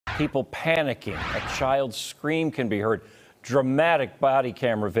people panicking. A child's scream can be heard. Dramatic body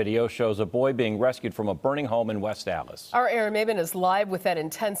camera video shows a boy being rescued from a burning home in West Allis. Our Aaron Maben is live with that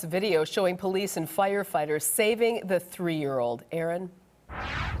intense video showing police and firefighters saving the 3-year-old. Aaron?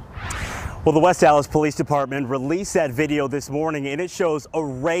 Well, the West Allis Police Department released that video this morning, and it shows a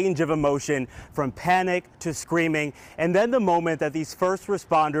range of emotion from panic to screaming, and then the moment that these first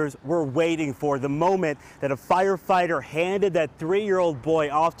responders were waiting for, the moment that a firefighter handed that 3-year-old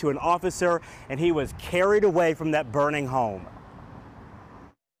boy off to an officer and he was carried away from that burning home.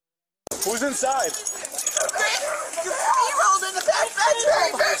 Who's inside?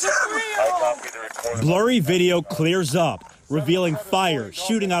 Blurry video clears up, revealing fire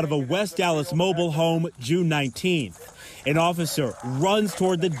shooting out of a West Allis mobile home June 19th. An officer runs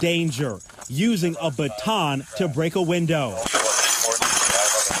toward the danger, using a baton to break a window.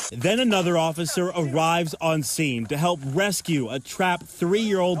 Then another officer arrives on scene to help rescue a trapped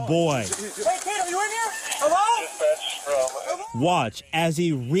 3-year-old boy. Hey, kid, are you in here? Hello? Watch as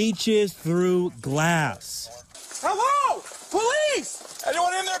he reaches through glass. Hello? Police!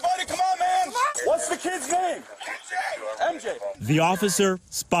 Anyone in there, buddy? Come on, man. What's the kid's name? MJ. The officer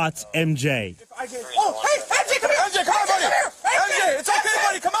spots MJ. Oh, hey, MJ, come here. MJ, come on, buddy. MJ, it's okay,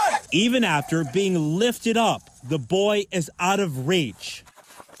 buddy. Come on. Even after being lifted up, the boy is out of reach.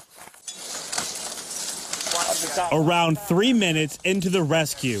 Around 3 minutes into the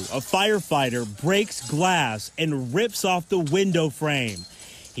rescue, a firefighter breaks glass and rips off the window frame.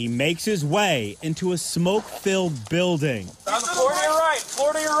 He makes his way into a smoke-filled building. Down the floor to your right.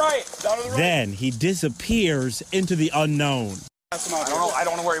 Floor to your right. Down to the right. Then he disappears into the unknown. I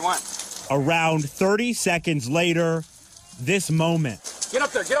don't know where he went. Around 30 seconds later, this moment. Get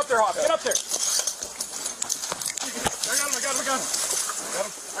up there, Hawk. Get up there.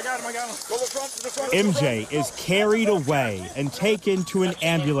 I got him. Go to the front, MJ is carried away and taken to an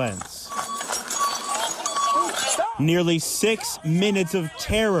ambulance. Nearly 6 minutes of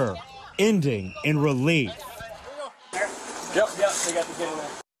terror, ending in relief. Yep, they got the kid in there.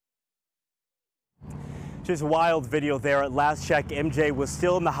 Just wild video there. At last check, MJ was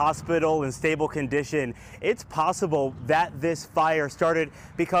still in the hospital in stable condition. It's possible that this fire started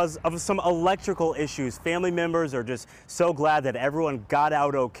because of some electrical issues. Family members are just so glad that everyone got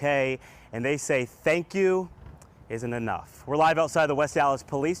out okay, and they say thank you isn't enough. We're live outside the West Allis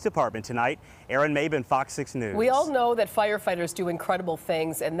Police Department tonight. Aaron Maben, FOX 6 News. We all know that firefighters do incredible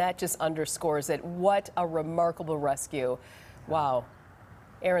things, and that just underscores it. What a remarkable rescue. Wow.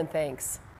 Aaron, thanks.